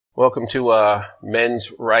Welcome to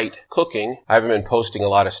Men's Right Cooking. I haven't been posting a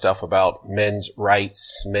lot of stuff about men's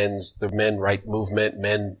rights, the men right movement,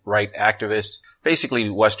 men right activists, basically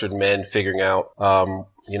Western men figuring out,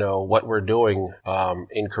 what we're doing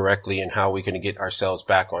incorrectly and how we can get ourselves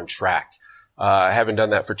back on track. I haven't done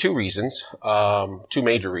that for two reasons, two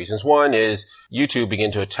major reasons. One is YouTube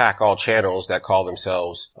began to attack all channels that call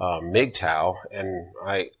themselves MGTOW, and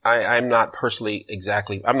I'm not personally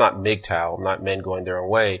I'm not MGTOW. I'm not men going their own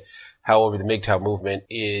way. However, the MGTOW movement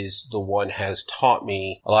is the one has taught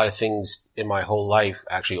me a lot of things in my whole life,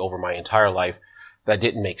 actually over my entire life, that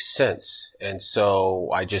didn't make sense. And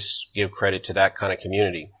so I just give credit to that kind of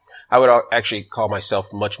community. I would actually call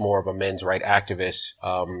myself much more of a men's right activist.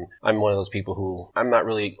 I'm one of those people who I'm not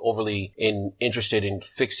really overly interested in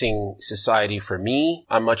fixing society for me.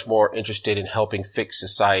 I'm much more interested in helping fix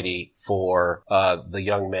society for the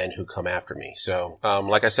young men who come after me. So,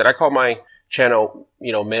 like I said, I call my channel,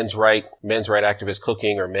 men's right activist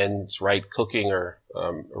cooking, or men's right cooking, or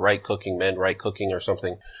right cooking, men right cooking, or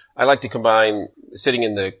something. I like to combine sitting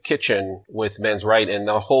in the kitchen with men's right. And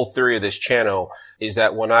the whole theory of this channel is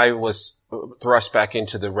that when I was thrust back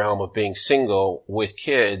into the realm of being single with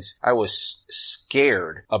kids, I was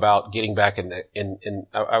scared about getting back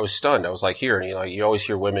I was stunned. I was like, you always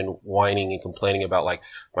hear women whining and complaining about, like,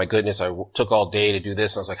 my goodness, I took all day to do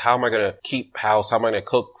this. And I was like, how am I going to keep house? How am I going to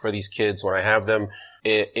cook for these kids when I have them?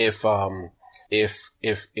 If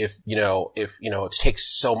it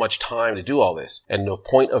takes so much time to do all this. And the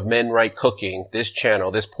point of Men Right Cooking, this channel,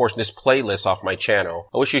 this playlist off my channel,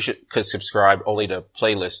 I wish you could subscribe only to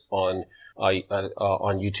playlists on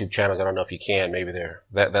YouTube channels. I don't know if you can. Maybe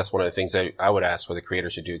that's one of the things that I would ask for the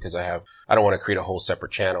creators to do, because I don't want to create a whole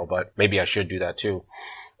separate channel, but maybe I should do that too.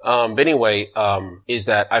 But anyway, is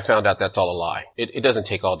that I found out that's all a lie. It doesn't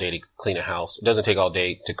take all day to clean a house. It doesn't take all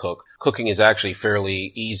day to cook. Cooking is actually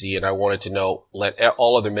fairly easy, and I wanted to let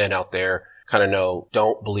all other men out there kind of know,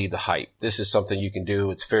 don't believe the hype. This is something you can do.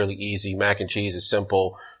 It's fairly easy. Mac and cheese is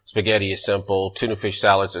simple. Spaghetti is simple. Tuna fish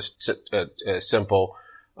salads is simple.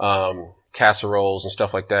 Casseroles and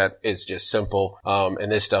stuff like that is just simple. And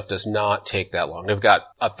this stuff does not take that long. They've got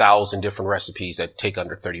 1,000 different recipes that take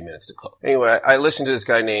under 30 minutes to cook. Anyway, I listened to this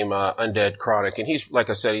guy named Undead Chronic, and he's, like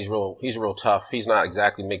I said, he's real tough. He's not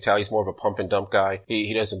exactly MGTOW. He's more of a pump and dump guy.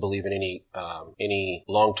 He doesn't believe in any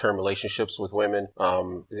long-term relationships with women.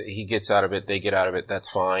 He gets out of it. They get out of it. That's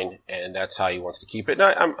fine. And that's how he wants to keep it.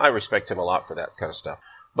 And I respect him a lot for that kind of stuff.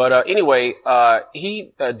 But anyway,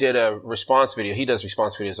 he did a response video. He does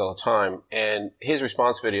response videos all the time, and his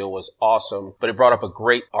response video was awesome. But it brought up a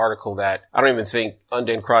great article that I don't even think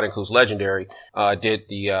Undead Chronic, who's legendary, did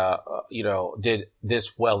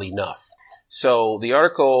this well enough. So the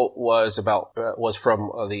article was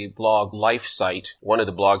from the blog Life Site, one of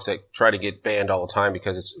the blogs that try to get banned all the time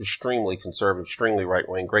because it's extremely conservative, extremely right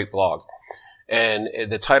wing, great blog. And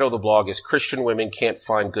the title of the blog is Christian Women Can't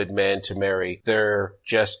Find Good Men to Marry. There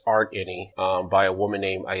Just Aren't Any, by a woman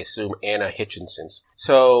named, I assume, Anna Hitchings.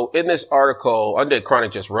 So in this article, Undead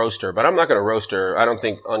Chronic just roast her, but I'm not going to roast her. I don't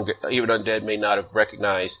think even Undead may not have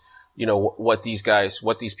recognized, what these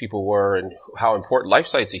people were and how important.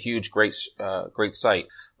 LifeSite's a huge, great site.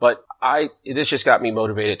 But this just got me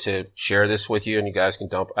motivated to share this with you, and you guys can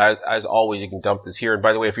dump, as always, you can dump this here. And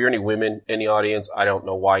by the way, if you're any women in the audience, I don't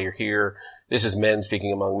know why you're here. This is men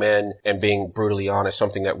speaking among men and being brutally honest,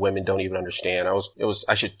 something that women don't even understand.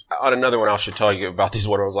 On another one, I should tell you about this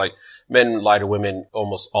one. I was like, men lie to women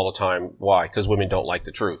almost all the time. Why? Because women don't like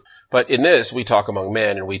the truth. But in this, we talk among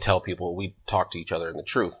men and we tell people, we talk to each other in the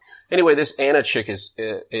truth. Anyway, this Anna chick is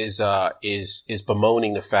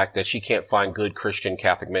bemoaning the fact that she can't find good Christian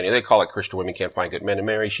Catholic men. They call it Christian women can't find good men to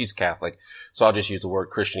marry. She's Catholic. So I'll just use the word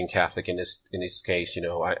Christian and Catholic in this case.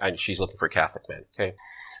 She's looking for Catholic men. Okay.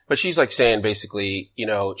 But she's like saying basically,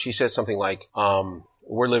 she says something like,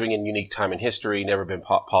 we're living in a unique time in history, never been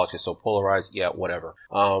politics so polarized. Yeah, whatever.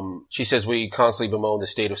 She says we constantly bemoan the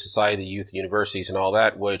state of society, the youth, universities, and all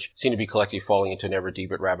that, which seem to be collectively falling into an ever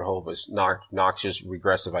deeper rabbit hole of noxious,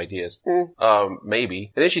 regressive ideas.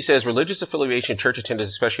 Maybe. And then she says religious affiliation, church attendance,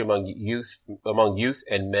 especially among youth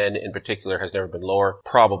and men in particular, has never been lower.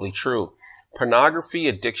 Probably true. Pornography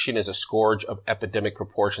addiction is a scourge of epidemic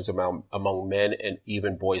proportions among men and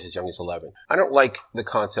even boys as young as 11. I don't like the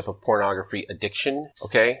concept of pornography addiction.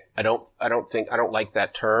 Okay. I don't like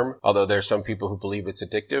that term, although there's some people who believe it's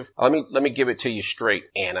addictive. Let me give it to you straight,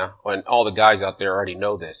 Anna, and all the guys out there already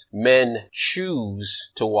know this. Men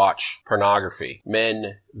choose to watch pornography.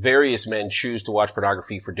 Various men choose to watch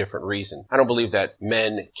pornography for different reasons. I don't believe that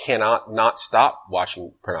men cannot not stop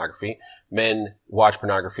watching pornography. Men watch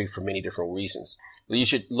pornography for many different reasons. You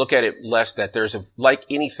should look at it less that like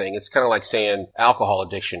anything, it's kind of like saying alcohol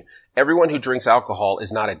addiction. Everyone who drinks alcohol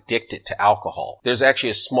is not addicted to alcohol. There's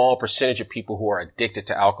actually a small percentage of people who are addicted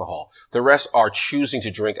to alcohol. The rest are choosing to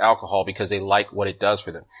drink alcohol because they like what it does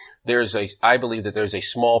for them. I believe that there's a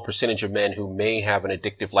small percentage of men who may have an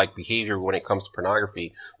addictive-like behavior when it comes to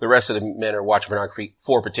pornography. The rest of the men are watching pornography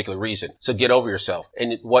for a particular reason. So get over yourself.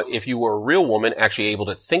 And if you were a real woman actually able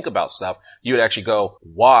to think about stuff, you would actually go,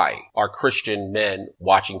 why are Christian men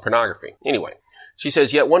watching pornography? Anyway. She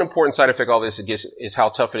says, yet one important side effect of all this is how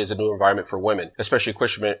tough it is in a new environment for women, especially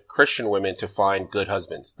Christian women, to find good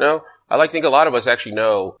husbands. No, I like to think a lot of us actually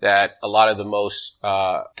know that a lot of the most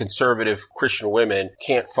conservative Christian women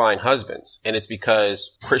can't find husbands. And it's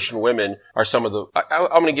because Christian women are some of the... I'm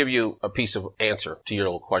going to give you a piece of answer to your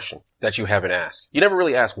little question that you haven't asked. You never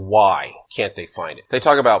really ask why can't they find it. They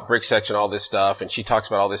talk about brick sex and all this stuff, and she talks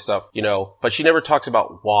about all this stuff, but she never talks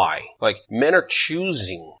about why. Like, men are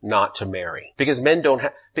choosing not to marry because men don't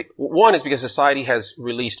have... One is because society has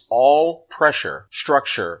released all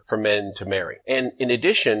structure for men to marry. And in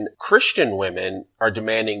addition, Christian women are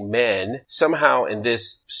demanding men somehow in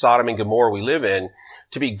this Sodom and Gomorrah we live in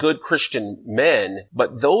to be good Christian men,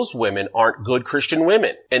 but those women aren't good Christian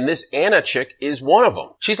women. And this Anna chick is one of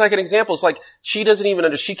them. She's like an example. It's like she doesn't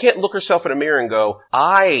even she can't look herself in a mirror and go,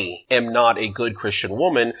 I am not a good Christian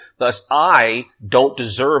woman, thus I don't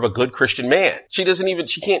deserve a good Christian man. She can't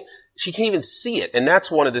even see it. And that's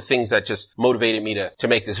one of the things that just motivated me to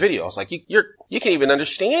make this video. I was like, you can't even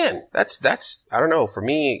understand. That's, I don't know. For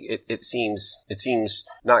me, it seems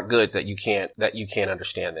not good that you can't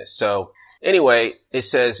understand this. So anyway, it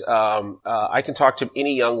says, I can talk to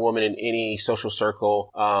any young woman in any social circle.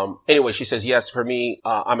 Anyway, she says, yes, for me,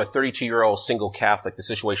 I'm a 32-year-old single Catholic. The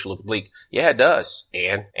situation looks bleak. Yeah, it does.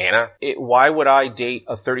 And Anna, why would I date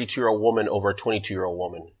a 32-year-old woman over a 22-year-old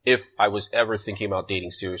woman if I was ever thinking about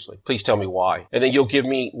dating seriously? Please tell me why. And then you'll give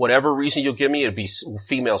me whatever reason you'll give me. It'd be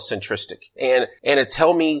female centristic. And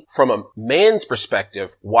tell me from a man's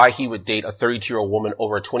perspective why he would date a 32-year-old woman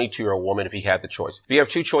over a 22-year-old woman if he had the choice. If you have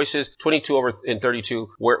two choices, 22 over and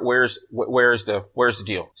 32, where's the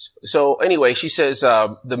deal? So anyway, she says,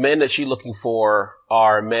 the men that she's looking for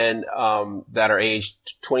are men, that are aged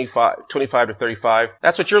 25 to 35.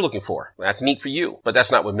 That's what you're looking for. That's neat for you, but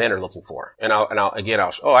that's not what men are looking for.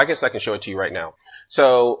 I guess I can show it to you right now.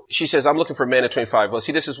 So she says, I'm looking for men at 25. Well,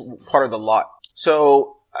 see, this is part of the lot.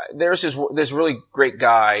 So there's this really great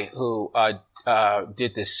guy who,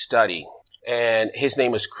 did this study. And his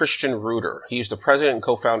name was Christian Reuter. He was the president and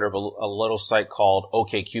co-founder of a little site called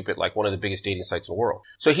OkCupid, like one of the biggest dating sites in the world.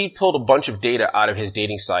 So he pulled a bunch of data out of his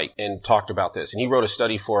dating site and talked about this. And he wrote a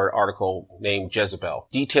study for an article named Jezebel,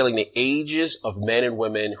 detailing the ages of men and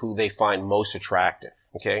women who they find most attractive.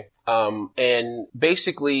 Okay. And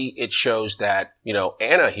basically it shows that,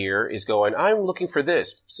 Anna here is going, I'm looking for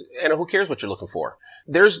this. Anna, who cares what you're looking for?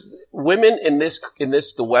 There's women in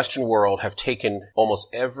the Western world have taken almost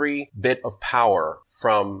every bit of power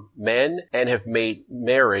from men and have made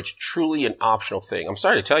marriage truly an optional thing. I'm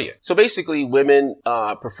sorry to tell you. So basically women,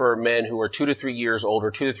 prefer men who are 2 to 3 years older,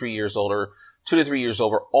 2 to 3 years older, 2 to 3 years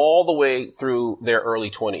over, all the way through their early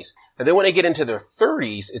 20s. And then when they get into their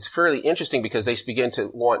 30s, it's fairly interesting because they begin to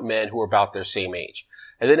want men who are about their same age.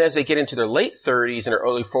 And then as they get into their late 30s and their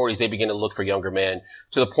early 40s, they begin to look for younger men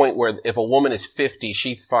to the point where if a woman is 50,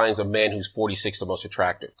 she finds a man who's 46 the most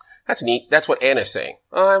attractive. That's neat. That's what Anna's saying.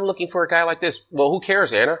 Oh, I'm looking for a guy like this. Well, who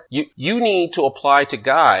cares, Anna? You need to apply to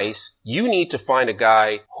guys. You need to find a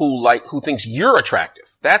guy who thinks you're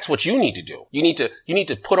attractive. That's what you need to do. You need to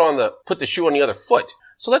put the shoe on the other foot.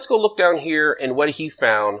 So let's go look down here and what he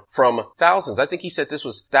found from thousands. I think he said this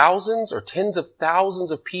was thousands or tens of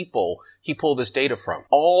thousands of people he pulled this data from.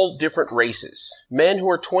 All different races. Men who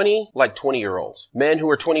are 20, like 20-year-olds. Men who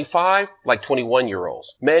are 25, like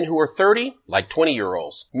 21-year-olds. Men who are 30, like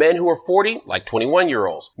 20-year-olds. Men who are 40, like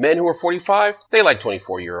 21-year-olds. Men who are 45, they like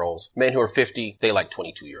 24-year-olds. Men who are 50, they like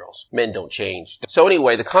 22-year-olds. Men don't change. So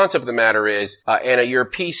anyway, the concept of the matter is, Anna, your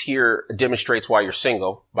piece here demonstrates why you're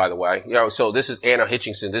single, by the way. So this is Anna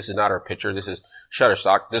Hitchings. This is not her picture. This is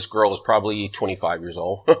Shutterstock. This girl is probably 25 years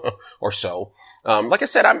old or so. Like I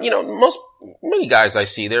said, many guys I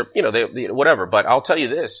see, they're whatever, but I'll tell you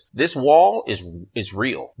this wall is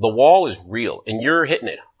real. The wall is real and you're hitting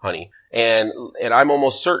it, honey. And I'm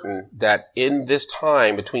almost certain that in this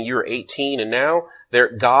time between you're 18 and now,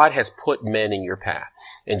 God has put men in your path.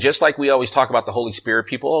 And just like we always talk about the Holy Spirit,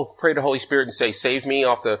 people, pray to the Holy Spirit and say, save me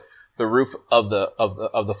off the the roof of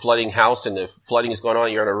the flooding house, and the flooding is going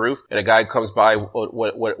on, you're on a roof, and a guy comes by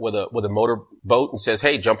with a motor boat and says,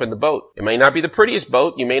 hey, jump in the boat. It may not be the prettiest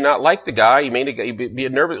boat. You may not like the guy. You may be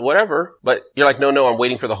nervous, whatever, but you're like, no, I'm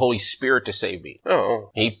waiting for the Holy Spirit to save me.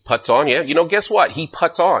 Oh, he putts on. Yeah. Guess what? He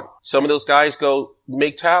putts on. Some of those guys go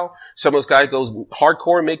MGTOW. Some of those guys goes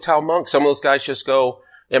hardcore MGTOW monk. Some of those guys just go,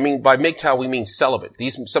 by MGTOW, we mean celibate.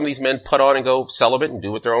 Some of these men put on and go celibate and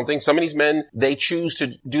do with their own thing. Some of these men, they choose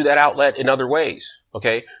to do that outlet in other ways.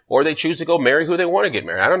 Okay. Or they choose to go marry who they want to get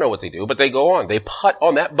married. I don't know what they do, but they go on. They put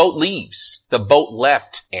on. That boat leaves. The boat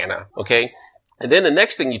left, Anna. Okay. And then the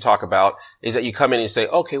next thing you talk about is that you come in and say,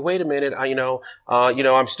 okay, wait a minute.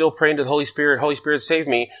 I'm still praying to the Holy Spirit. Holy Spirit, save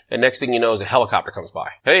me. And next thing you know is a helicopter comes by.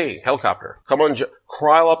 Hey, helicopter, come on,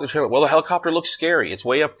 crawl up the channel. Well, the helicopter looks scary. It's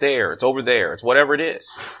way up there. It's over there. It's whatever it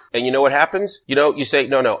is. And you know what happens? You say,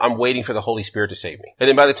 no, I'm waiting for the Holy Spirit to save me. And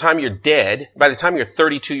then by the time you're dead, by the time you're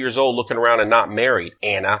 32 years old looking around and not married,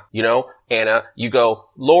 Anna, you go,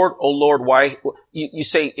 Lord, oh Lord, why? You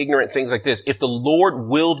say ignorant things like this. If the Lord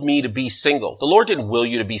willed me to be single, the Lord didn't will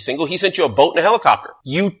you to be single. He sent you a boat and a helicopter.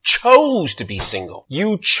 You chose to be single.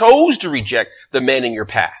 You chose to reject the men in your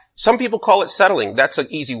path. Some people call it settling. That's an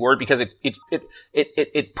easy word because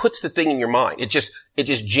it puts the thing in your mind. It just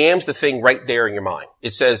jams the thing right there in your mind.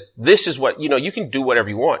 It says, this is what, you can do whatever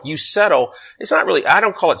you want. You settle. It's not really, I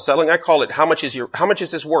don't call it settling. I call it, how much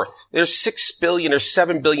is this worth? There's 6 billion or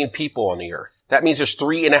 7 billion people on the earth. That means there's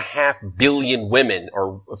 3.5 billion women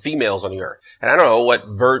or females on the earth. And I don't know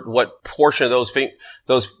what portion of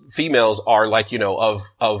those females are like,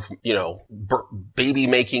 baby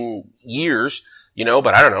making years.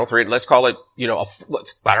 But I don't know, let's call it, I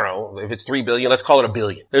don't know, if it's 3 billion, let's call it 1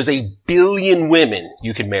 billion. There's 1 billion women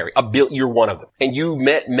you can marry. You're one of them. And you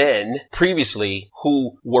met men previously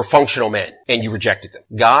who were functional men and you rejected them.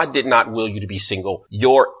 God did not will you to be single.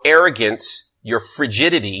 Your arrogance, your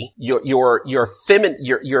frigidity, your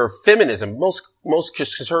feminism. Most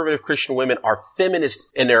conservative Christian women are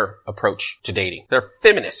feminist in their approach to dating. They're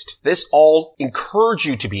feminist. This all encourage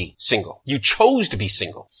you to be single. You chose to be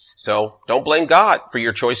single. So don't blame God for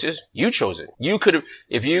your choices. You chose it.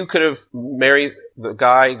 If you could have married the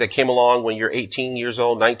guy that came along when you're 18 years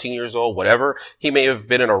old, 19 years old, whatever, he may have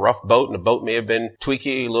been in a rough boat and the boat may have been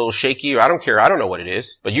tweaky, a little shaky. I don't care. I don't know what it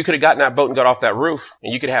is, but you could have gotten that boat and got off that roof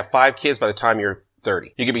and you could have 5 kids by the time you're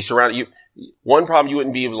 30. You could be surrounded. One problem, you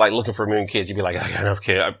wouldn't be like looking for a million kids. You'd be like, I got enough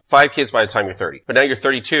kids. 5 kids by the time you're 30. But now you're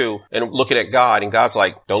 32 and looking at God and God's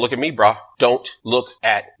like, don't look at me, brah. Don't look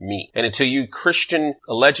at me. And until you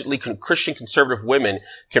allegedly Christian conservative women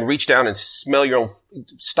can reach down and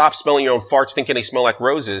stop smelling your own farts thinking they smell like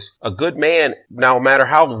roses, a good man, no matter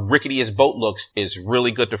how rickety his boat looks, is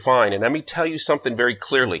really good to find. And let me tell you something very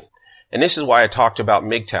clearly. And this is why I talked about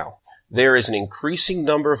MGTOW. There is an increasing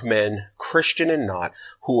number of men, Christian and not,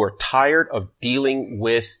 who are tired of dealing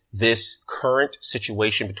with this current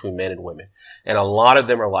situation between men and women. And a lot of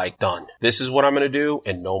them are like, done. This is what I'm going to do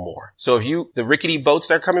and no more. So the rickety boats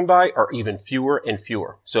that are coming by are even fewer and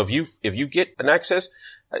fewer. So if you get an access,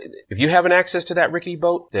 if you have an access to that rickety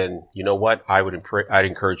boat, then you know what? I'd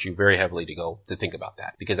encourage you very heavily to think about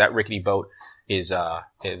that, because that rickety boat is,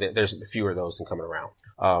 there's fewer of those than coming around.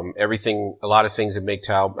 A lot of things in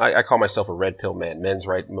MGTOW, I call myself a red pill man, men's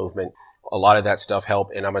right movement. A lot of that stuff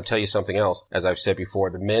helped. And I'm going to tell you something else. As I've said before,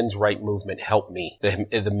 the men's right movement helped me.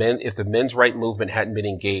 If the men's right movement hadn't been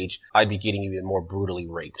engaged, I'd be getting even more brutally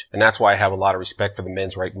raped. And that's why I have a lot of respect for the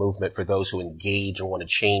men's right movement, for those who engage and want to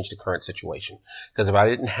change the current situation. Because if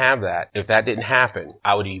that didn't happen,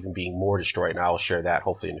 I would even be more destroyed. And I'll share that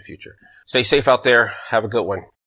hopefully in the future. Stay safe out there. Have a good one.